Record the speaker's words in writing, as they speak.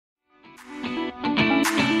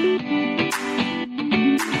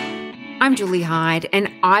I'm Julie Hyde,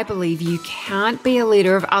 and I believe you can't be a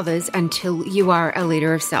leader of others until you are a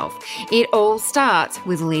leader of self. It all starts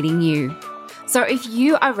with leading you. So if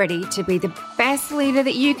you are ready to be the best leader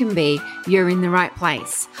that you can be, you're in the right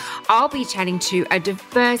place. I'll be chatting to a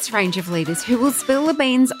diverse range of leaders who will spill the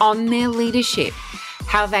beans on their leadership,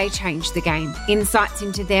 how they changed the game, insights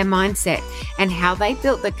into their mindset, and how they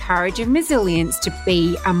built the courage and resilience to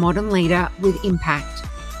be a modern leader with impact.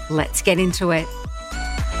 Let's get into it.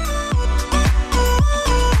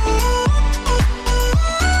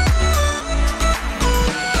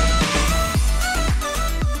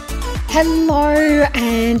 Hello,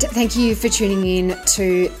 and thank you for tuning in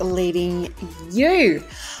to Leading You.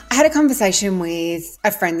 I had a conversation with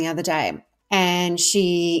a friend the other day, and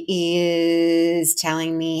she is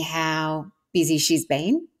telling me how busy she's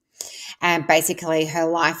been. And basically, her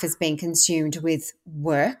life has been consumed with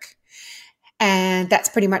work, and that's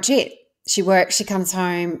pretty much it. She works, she comes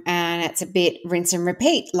home, and it's a bit rinse and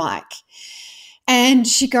repeat like. And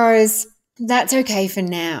she goes, that's okay for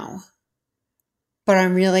now. But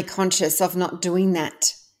I'm really conscious of not doing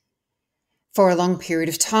that for a long period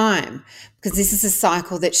of time, because this is a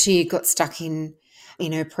cycle that she got stuck in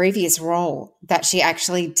her previous role, that she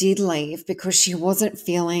actually did leave because she wasn't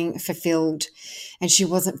feeling fulfilled and she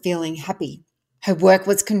wasn't feeling happy. Her work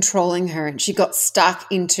was controlling her, and she got stuck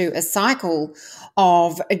into a cycle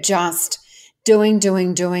of just doing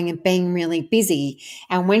and being really busy.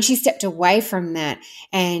 And when she stepped away from that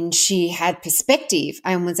and she had perspective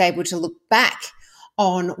and was able to look back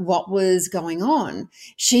on what was going on,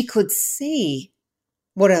 she could see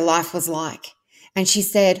what her life was like. And she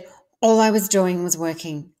said, all I was doing was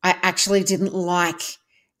working. I actually didn't like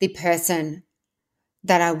the person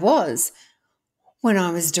that I was when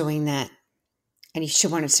I was doing that. And she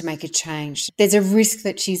wanted to make a change. There's a risk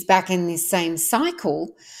that she's back in this same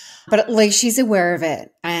cycle, but at least she's aware of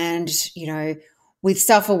it. And, with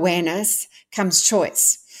self-awareness comes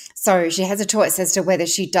choice. So she has a choice as to whether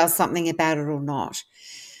she does something about it or not.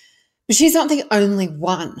 But she's not the only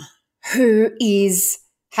one who is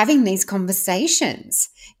having these conversations.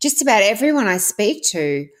 Just about everyone I speak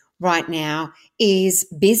to right now is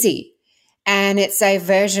busy. And it's a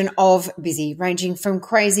version of busy, ranging from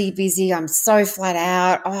crazy busy, I'm so flat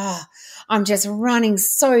out, I'm just running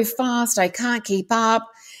so fast, I can't keep up.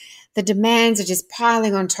 The demands are just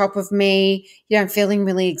piling on top of me. I'm feeling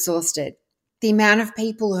really exhausted. The amount of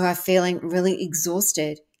people who are feeling really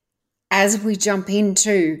exhausted as we jump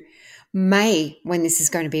into May, when this is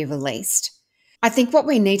going to be released. I think what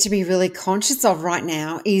we need to be really conscious of right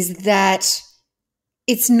now is that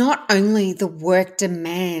it's not only the work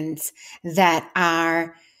demands that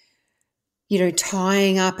are,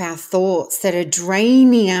 tying up our thoughts, that are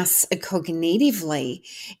draining us cognitively.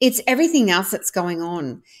 It's everything else that's going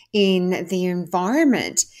on in the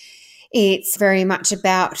environment. It's very much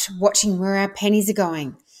about watching where our pennies are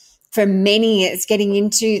going. For many, it's getting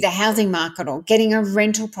into the housing market or getting a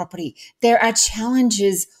rental property. There are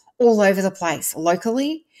challenges all over the place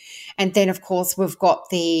locally. And then, of course, we've got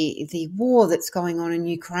the war that's going on in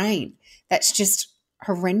Ukraine. That's just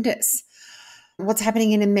horrendous. What's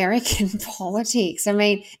happening in American politics? I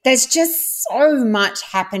mean, there's just so much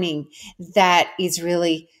happening that is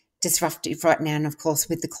really disruptive right now. And, of course,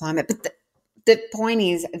 with the climate. But the point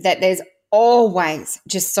is that there's always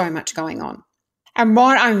just so much going on. And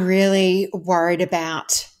what I'm really worried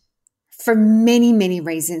about for many, many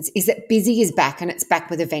reasons is that busy is back, and it's back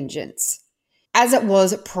with a vengeance. As it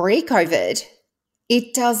was pre-COVID,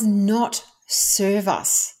 it does not serve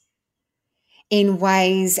us in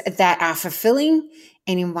ways that are fulfilling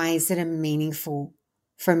and in ways that are meaningful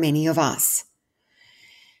for many of us.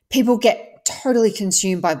 People get totally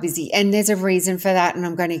consumed by busy, and there's a reason for that, and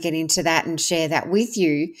I'm going to get into that and share that with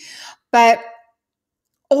you. But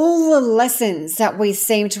all the lessons that we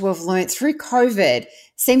seem to have learnt through COVID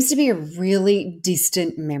seems to be a really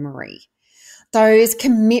distant memory. Those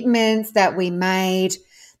commitments that we made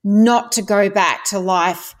not to go back to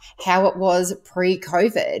life how it was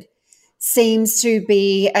pre-COVID seems to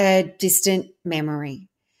be a distant memory.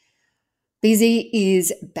 Busy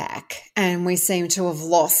is back, and we seem to have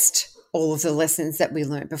lost all of the lessons that we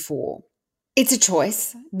learnt before. It's a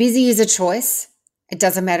choice. Busy is a choice. It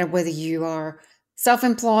doesn't matter whether you are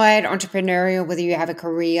self-employed, entrepreneurial, whether you have a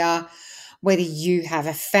career, whether you have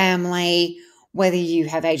a family, whether you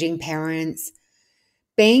have aging parents.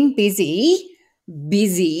 Being busy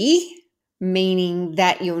meaning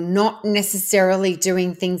that you're not necessarily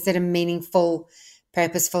doing things that are meaningful,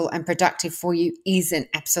 purposeful, and productive for you is an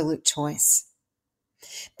absolute choice.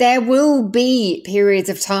 There will be periods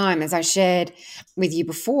of time, as I shared with you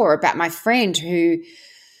before about my friend who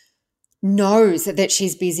knows that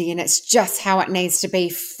she's busy and it's just how it needs to be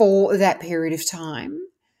for that period of time.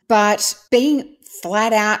 But being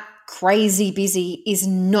flat out crazy busy is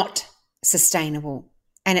not sustainable,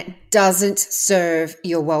 and it doesn't serve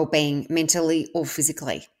your well-being mentally or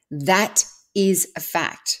physically. That is a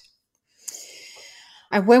fact.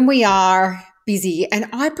 And when we are busy, and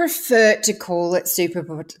I prefer to call it super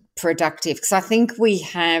productive, because I think we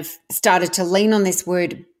have started to lean on this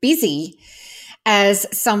word busy as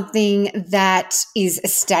something that is a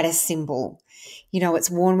status symbol.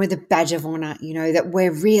 It's worn with a badge of honor, that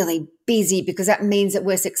we're really busy because that means that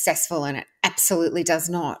we're successful, and it absolutely does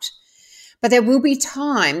not. But there will be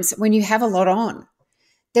times when you have a lot on.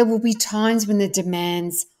 There will be times when the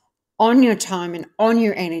demands on your time and on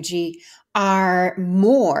your energy are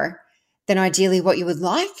more than ideally what you would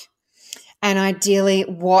like, and ideally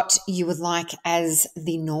what you would like as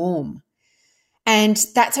the norm. And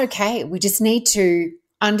that's okay. We just need to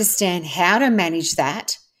understand how to manage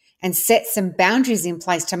that and set some boundaries in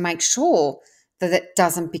place to make sure that it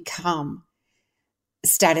doesn't become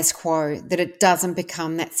status quo, that it doesn't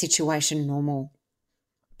become that situation normal.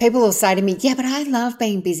 People will say to me, yeah, but I love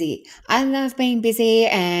being busy. I love being busy,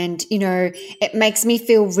 and, it makes me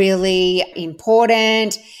feel really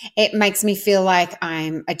important. It makes me feel like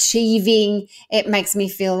I'm achieving. It makes me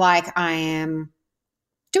feel like I am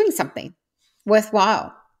doing something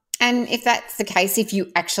worthwhile. And if that's the case, if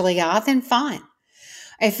you actually are, then fine.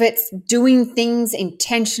 If it's doing things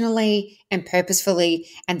intentionally and purposefully,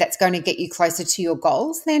 and that's going to get you closer to your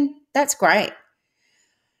goals, then that's great.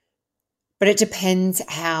 But it depends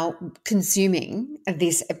how consuming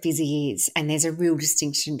this busy is, and there's a real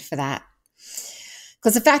distinction for that.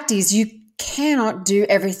 Because the fact is, you cannot do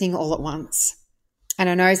everything all at once. And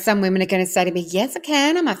I know some women are going to say to me, yes, I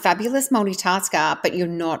can. I'm a fabulous multitasker, but you're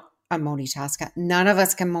not a multitasker. None of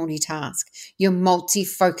us can multitask. You're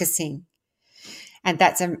multi-focusing. And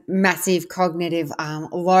that's a massive cognitive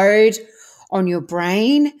load on your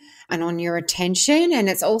brain and on your attention. And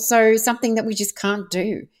it's also something that we just can't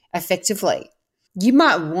do effectively. You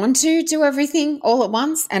might want to do everything all at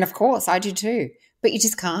once. And of course, I do too, but you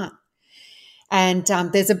just can't. And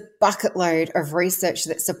there's a bucket load of research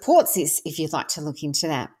that supports this if you'd like to look into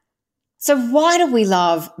that. So why do we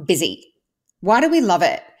love busy? Why do we love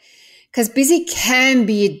it? Because busy can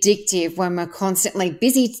be addictive when we're constantly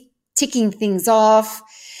busy ticking things off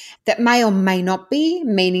that may or may not be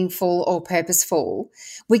meaningful or purposeful.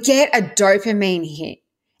 We get a dopamine hit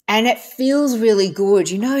and it feels really good.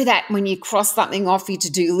 You know that when you cross something off your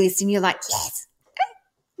to-do list and you're like, yes,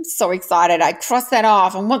 I'm so excited. I crossed that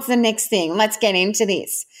off. And what's the next thing? Let's get into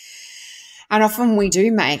this. And often we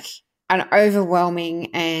do make an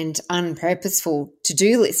overwhelming and unpurposeful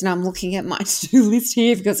to-do list. And I'm looking at my to-do list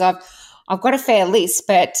here because I've got a fair list,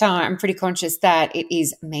 but I'm pretty conscious that it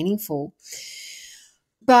is meaningful.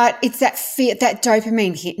 But it's that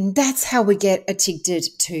dopamine hit, and that's how we get addicted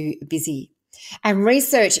to busy. And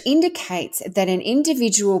research indicates that an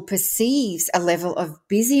individual perceives a level of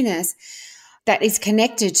busyness that is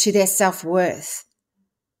connected to their self-worth.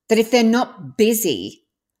 That if they're not busy,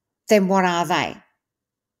 then what are they?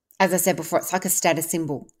 As I said before, it's like a status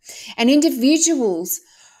symbol. And individuals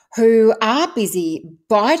who are busy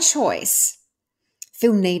by choice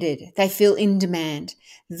feel needed. They feel in demand.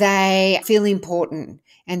 They feel important,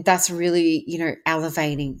 and thus really,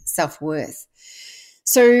 elevating self-worth.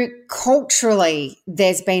 So culturally,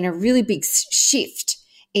 there's been a really big shift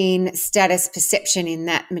in status perception in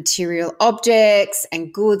that material objects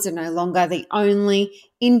and goods are no longer the only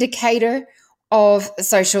indicator of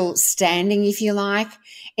social standing, if you like.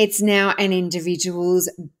 It's now an individual's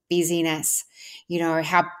busyness,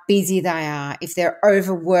 how busy they are, if they're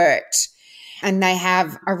overworked and they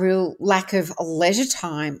have a real lack of leisure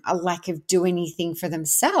time, a lack of doing anything for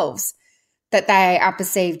themselves, that they are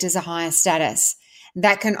perceived as a higher status.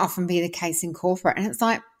 That can often be the case in corporate. And it's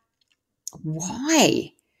like,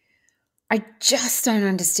 why? I just don't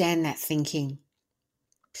understand that thinking.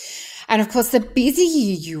 And of course, the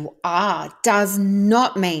busier you are does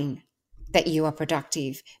not mean that you are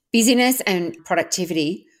productive. Busyness and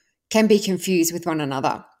productivity can be confused with one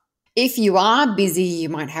another. If you are busy, you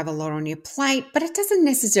might have a lot on your plate, but it doesn't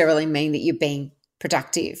necessarily mean that you're being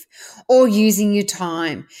productive or using your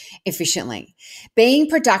time efficiently. Being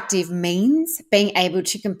productive means being able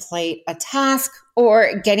to complete a task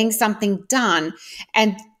or getting something done.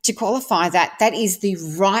 And to qualify that, that is the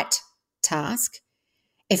right task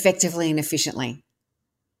effectively and efficiently.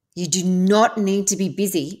 You do not need to be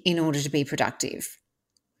busy in order to be productive.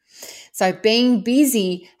 So being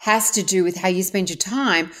busy has to do with how you spend your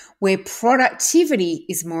time, where productivity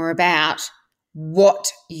is more about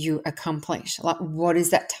what you accomplish. Like, what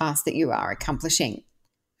is that task that you are accomplishing?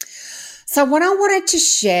 So what I wanted to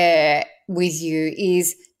share with you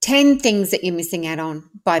is 10 things that you're missing out on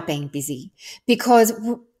by being busy, because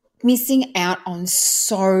we're missing out on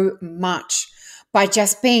so much by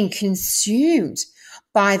just being consumed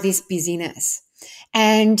by this busyness.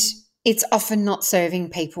 And it's often not serving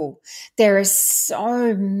people. There are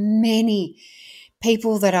so many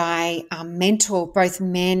people that I mentor, both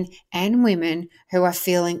men and women, who are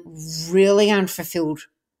feeling really unfulfilled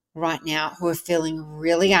right now, who are feeling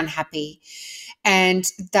really unhappy. And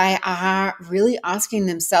they are really asking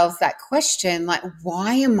themselves that question, like,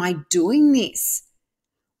 why am I doing this?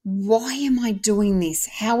 Why am I doing this?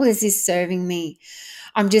 How is this serving me?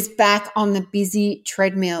 I'm just back on the busy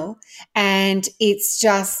treadmill and it's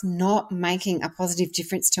just not making a positive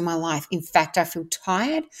difference to my life. In fact, I feel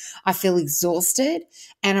tired, I feel exhausted,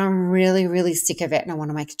 and I'm really, really sick of it and I want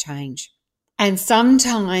to make a change. And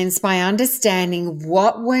sometimes by understanding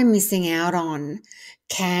what we're missing out on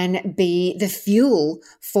can be the fuel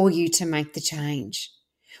for you to make the change.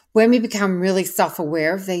 When we become really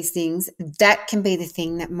self-aware of these things, that can be the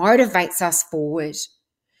thing that motivates us forward.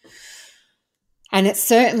 And it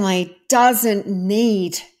certainly doesn't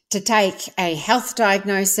need to take a health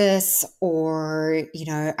diagnosis or,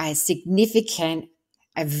 a significant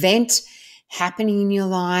event happening in your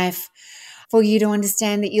life for you to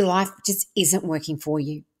understand that your life just isn't working for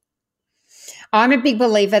you. I'm a big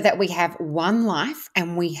believer that we have one life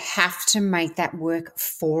and we have to make that work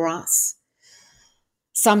for us.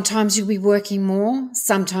 Sometimes you'll be working more,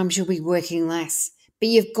 sometimes you'll be working less, but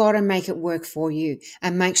you've got to make it work for you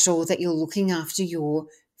and make sure that you're looking after your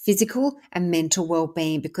physical and mental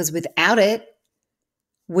well-being, because without it,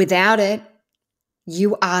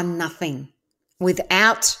 you are nothing.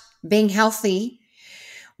 Without being healthy,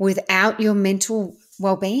 without your mental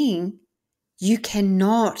well-being, you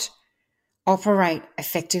cannot operate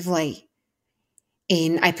effectively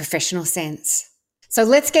in a professional sense. So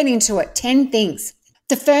let's get into it. 10 things.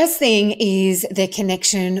 The first thing is the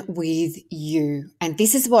connection with you. And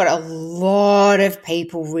this is what a lot of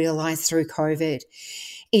people realized through COVID,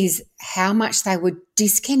 is how much they were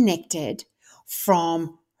disconnected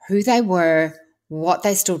from who they were, what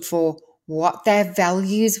they stood for, what their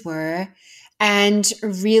values were, and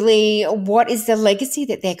really what is the legacy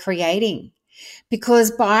that they're creating.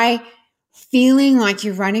 Because by feeling like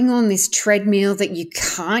you're running on this treadmill that you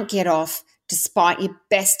can't get off despite your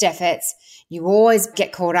best efforts, you always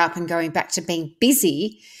get caught up in going back to being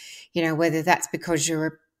busy, whether that's because you're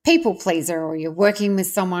a people pleaser or you're working with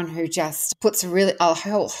someone who just puts a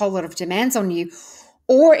whole lot of demands on you,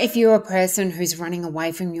 or if you're a person who's running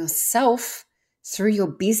away from yourself through your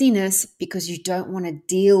busyness because you don't want to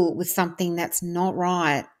deal with something that's not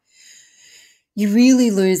right, you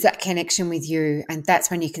really lose that connection with you. And that's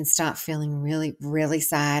when you can start feeling really, really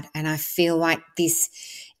sad. And I feel like this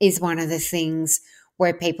is one of the things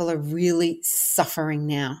where people are really suffering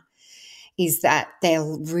now, is that they're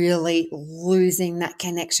really losing that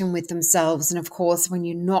connection with themselves. And of course, when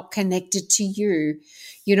you're not connected to you,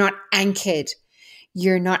 you're not anchored.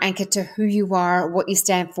 You're not anchored to who you are, what you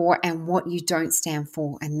stand for, and what you don't stand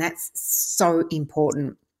for. And that's so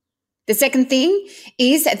important. The second thing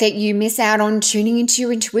is that you miss out on tuning into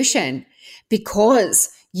your intuition because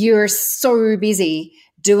you're so busy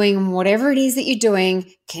doing whatever it is that you're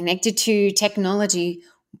doing, connected to technology,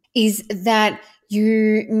 is that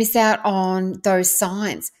you miss out on those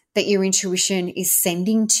signs that your intuition is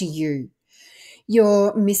sending to you.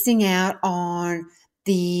 You're missing out on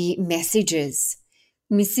the messages,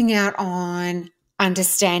 missing out on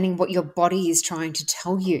understanding what your body is trying to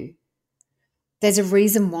tell you. There's a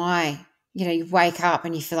reason why, you wake up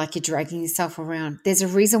and you feel like you're dragging yourself around. There's a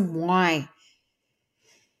reason why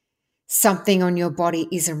something on your body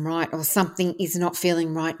isn't right or something is not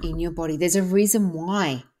feeling right in your body. There's a reason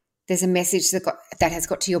why. There's a message that has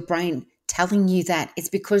got to your brain telling you that. It's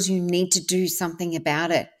because you need to do something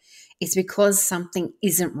about it. It's because something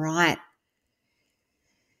isn't right.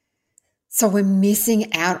 So we're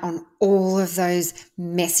missing out on all of those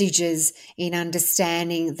messages in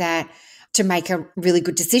understanding that to make a really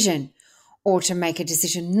good decision or to make a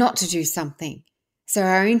decision not to do something. So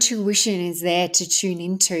our intuition is there to tune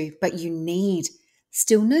into, but you need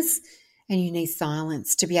stillness and you need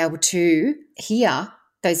silence to be able to hear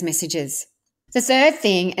those messages. The third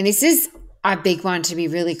thing, and this is a big one to be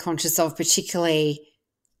really conscious of, particularly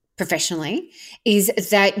professionally, is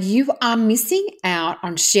that you are missing out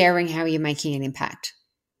on sharing how you're making an impact.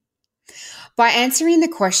 By answering the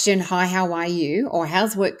question, hi, how are you? Or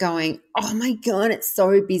how's work going? Oh my God, it's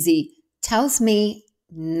so busy, tells me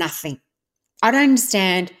nothing. I don't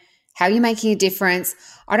understand how you're making a difference.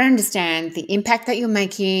 I don't understand the impact that you're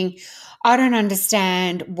making. I don't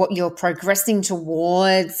understand what you're progressing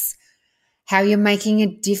towards, how you're making a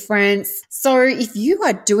difference. So if you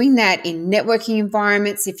are doing that in networking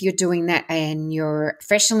environments, if you're doing that in your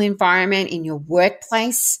professional environment, in your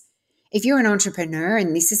workplace, if you're an entrepreneur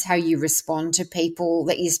and this is how you respond to people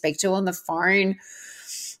that you speak to on the phone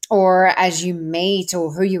or as you meet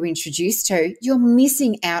or who you introduce to, you're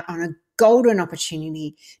missing out on a golden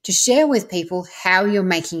opportunity to share with people how you're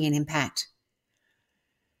making an impact,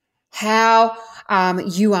 how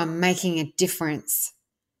you are making a difference.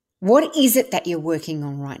 What is it that you're working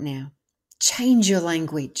on right now? Change your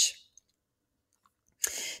language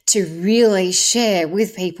to really share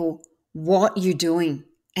with people what you're doing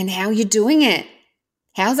and how you're doing it.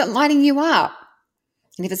 How's it lighting you up?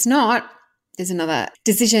 And if it's not, there's another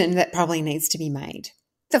decision that probably needs to be made.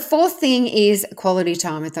 The fourth thing is quality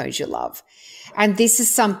time with those you love. And this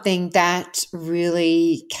is something that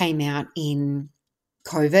really came out in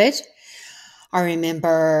COVID. I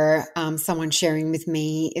remember someone sharing with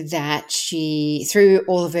me that she, through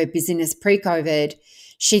all of her busyness pre-COVID,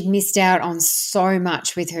 she'd missed out on so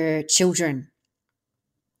much with her children.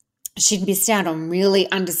 She'd missed out on really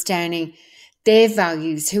understanding their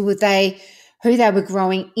values, who they were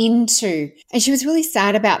growing into. And she was really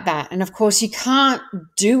sad about that. And of course, you can't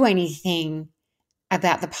do anything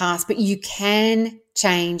about the past, but you can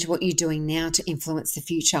change what you're doing now to influence the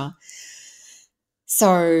future.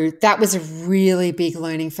 So that was a really big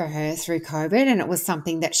learning for her through COVID, and it was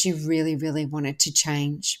something that she really, really wanted to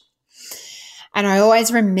change. And I always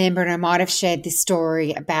remember, and I might have shared this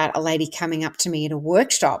story about a lady coming up to me at a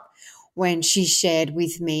workshop when she shared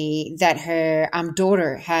with me that her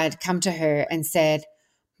daughter had come to her and said,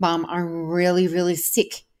 "Mum, I'm really, really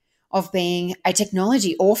sick of being a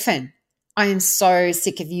technology orphan. I am so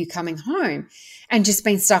sick of you coming home and just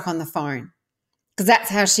being stuck on the phone." Because that's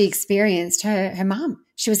how she experienced her mum.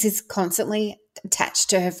 She was just constantly attached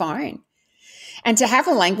to her phone. And to have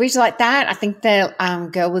a language like that, I think the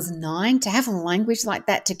girl was 9, to have a language like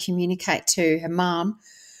that to communicate to her mum,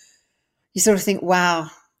 you sort of think,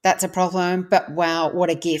 wow, that's a problem, but wow, what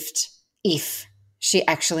a gift if she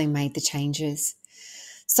actually made the changes.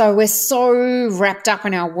 So we're so wrapped up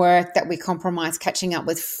in our work that we compromise catching up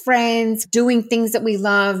with friends, doing things that we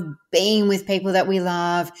love, being with people that we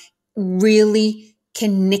love, really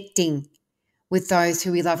connecting with those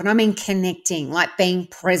who we love. And I mean connecting, like being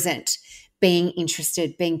present, being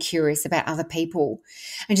interested, being curious about other people,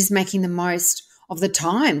 and just making the most of the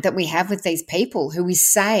time that we have with these people who we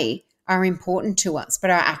say are important to us, but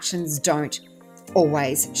our actions don't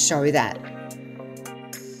always show that.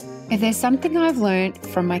 If there's something I've learned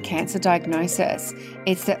from my cancer diagnosis,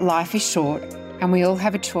 it's that life is short and we all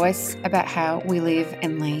have a choice about how we live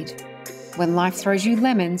and lead. When life throws you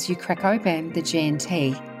lemons, you crack open the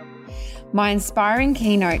G&T. My inspiring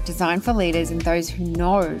keynote designed for leaders and those who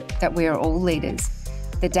know that we are all leaders.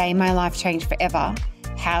 The Day My Life Changed Forever,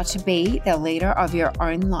 How to Be the Leader of Your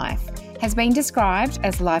Own Life, has been described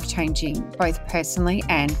as life-changing, both personally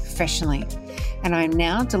and professionally. And I am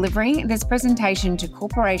now delivering this presentation to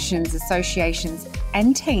corporations, associations,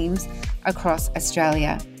 and teams across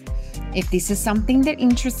Australia. If this is something that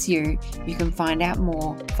interests you, you can find out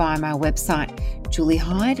more via my website,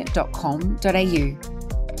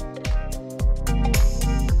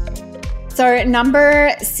 juliehyde.com.au. So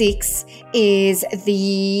number 6 is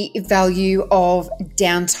the value of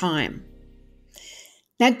downtime.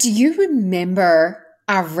 Now, do you remember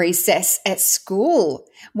our recess at school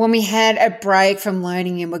when we had a break from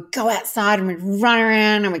learning and we'd go outside and we'd run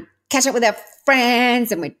around and we'd catch up with our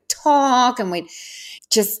friends and we'd talk and we'd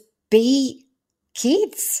just be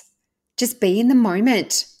kids, just be in the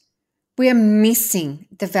moment. We are missing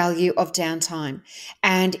the value of downtime,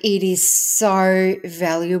 and it is so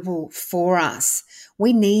valuable for us.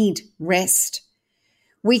 We need rest.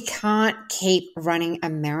 We can't keep running a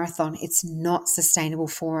marathon. It's not sustainable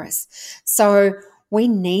for us. So we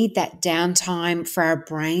need that downtime for our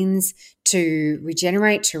brains to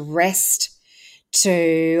regenerate, to rest,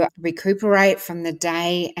 to recuperate from the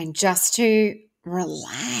day, and just to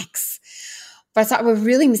relax. But it's like we're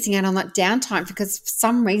really missing out on that downtime because for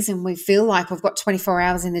some reason we feel like we've got 24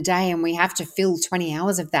 hours in the day and we have to fill 20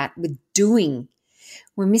 hours of that with doing.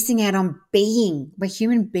 We're missing out on being. We're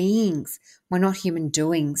human beings. We're not human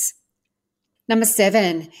doings. Number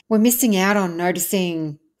 7, we're missing out on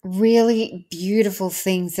noticing really beautiful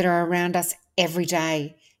things that are around us every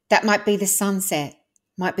day. That might be the sunset,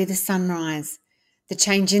 might be the sunrise, the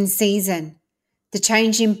change in season, the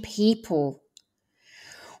change in people,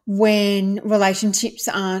 when relationships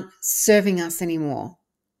aren't serving us anymore,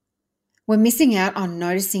 We're missing out on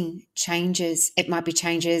noticing changes. It might be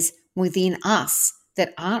changes within us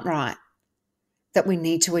that aren't right, that we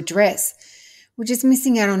need to address. We're just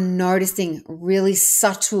missing out on noticing really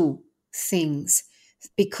subtle things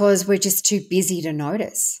because we're just too busy to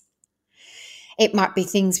notice. It might be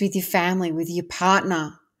things with your family, with your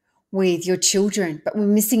partner, with your children, but we're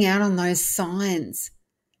missing out on those signs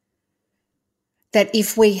that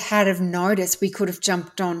if we had have noticed, we could have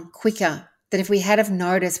jumped on quicker, that if we had have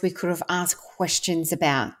noticed, we could have asked questions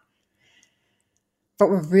about. But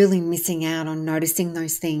we're really missing out on noticing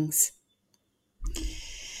those things.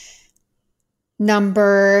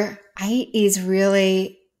 Number 8 is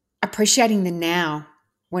really appreciating the now.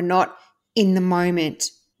 We're not in the moment.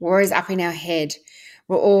 We're always up in our head.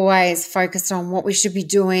 We're always focused on what we should be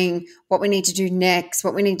doing, what we need to do next,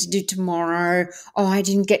 what we need to do tomorrow. Oh, I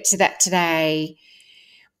didn't get to that today.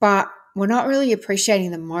 But we're not really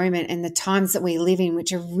appreciating the moment and the times that we live in,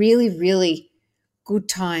 which are really, really good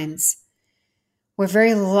times. We're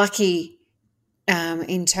very lucky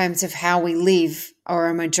in terms of how we live, or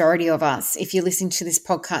a majority of us. If you're listening to this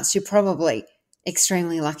podcast, you're probably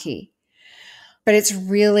extremely lucky. But it's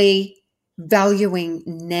really valuing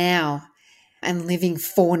now and living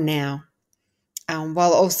for now,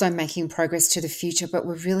 while also making progress to the future. But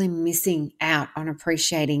we're really missing out on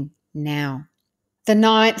appreciating now. The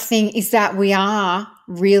 9th thing is that we are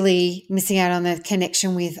really missing out on the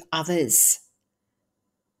connection with others.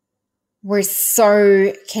 We're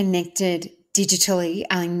so connected digitally,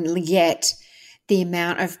 and yet the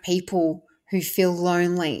amount of people who feel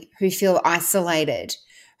lonely, who feel isolated,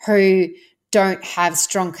 who don't have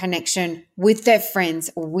strong connection with their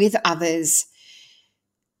friends or with others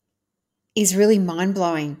is really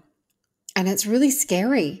mind-blowing. And it's really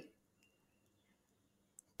scary.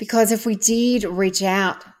 Because if we did reach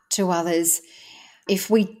out to others, if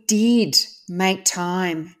we did make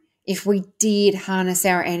time, if we did harness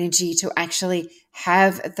our energy to actually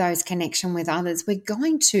have those connection with others, we're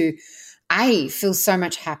going to, feel so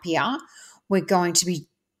much happier. We're going to be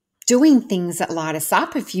doing things that light us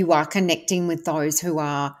up if you are connecting with those who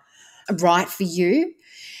are right for you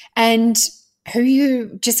and who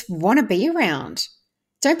you just want to be around.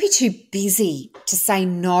 Don't be too busy to say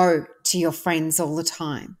no to your friends all the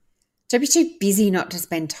time. Don't be too busy not to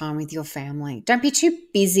spend time with your family. Don't be too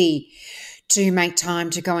busy to make time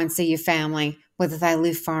to go and see your family, whether they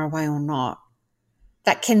live far away or not.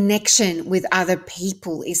 That connection with other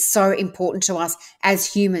people is so important to us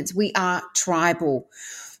as humans. We are tribal.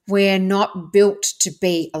 We're not built to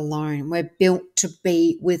be alone. We're built to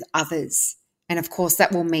be with others. And of course,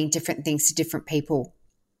 that will mean different things to different people.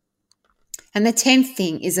 And the 10th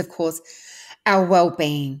thing is, of course, our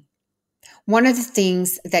well-being. One of the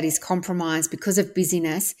things that is compromised because of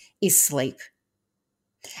busyness is sleep.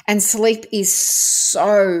 And sleep is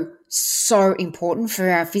so important for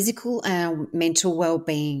our physical and our mental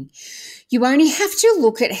well-being. You only have to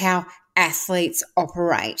look at how athletes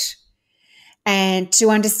operate and to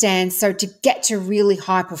understand, so to get to really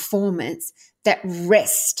high performance, that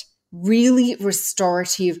rest, really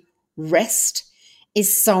restorative rest,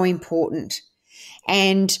 is so important.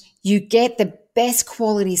 And you get the best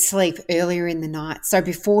quality sleep earlier in the night, so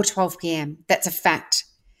before 12 p.m. That's a fact.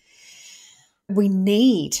 We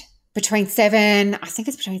need between 7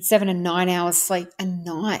 and 9 hours sleep a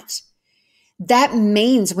night. That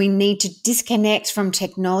means we need to disconnect from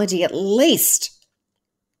technology at least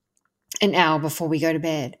an hour before we go to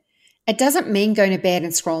bed. It doesn't mean going to bed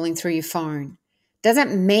and scrolling through your phone. It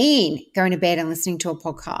doesn't mean going to bed and listening to a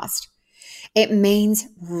podcast. It means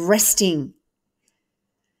resting.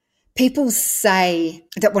 People say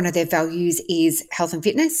that one of their values is health and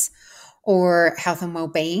fitness or health and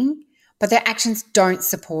well-being, but their actions don't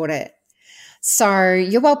support it. So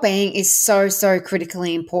your well-being is so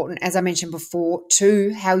critically important, as I mentioned before,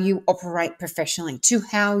 to how you operate professionally, to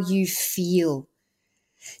how you feel,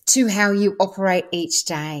 to how you operate each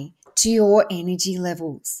day, to your energy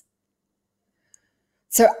levels.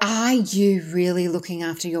 So are you really looking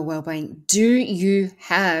after your well-being? Do you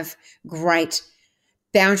have great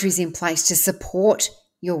boundaries in place to support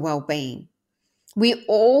your well-being? We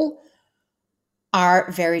all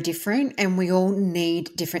are very different and we all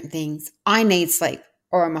need different things. I need sleep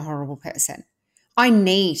or I'm a horrible person. I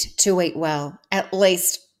need to eat well at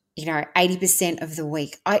least, 80% of the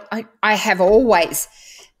week. I have always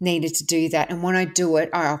needed to do that. And when I do it,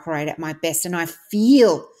 I operate at my best and I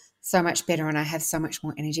feel so much better and I have so much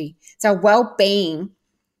more energy. So well-being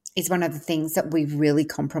is one of the things that we really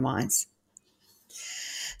compromise.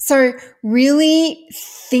 So really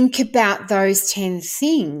think about those 10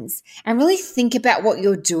 things and really think about what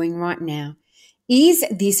you're doing right now. Is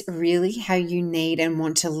this really how you need and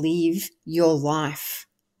want to live your life?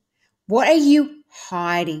 What are you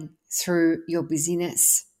hiding through your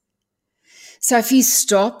busyness? So if you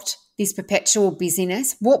stopped this perpetual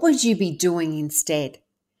busyness, what would you be doing instead?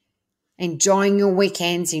 Enjoying your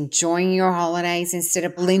weekends, enjoying your holidays instead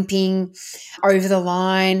of limping over the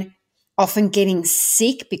line, often getting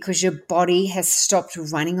sick because your body has stopped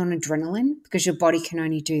running on adrenaline, because your body can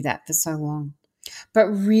only do that for so long. But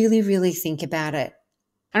really, really think about it.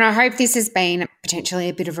 And I hope this has been potentially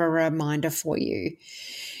a bit of a reminder for you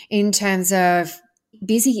in terms of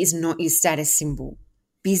busy is not your status symbol.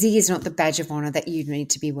 Busy is not the badge of honor that you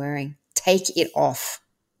need to be wearing. Take it off.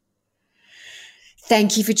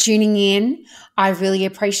 Thank you for tuning in. I really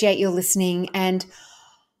appreciate your listening, and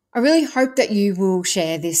I really hope that you will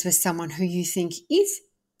share this with someone who you think is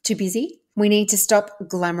too busy. We need to stop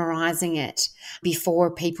glamorizing it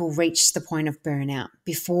before people reach the point of burnout,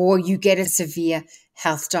 before you get a severe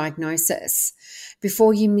health diagnosis,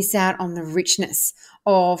 before you miss out on the richness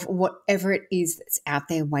of whatever it is that's out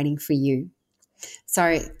there waiting for you.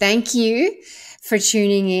 So thank you for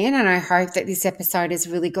tuning in, and I hope that this episode has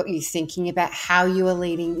really got you thinking about how you are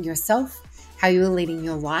leading yourself, how you are leading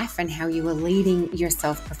your life, and how you are leading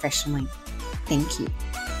yourself professionally. Thank you.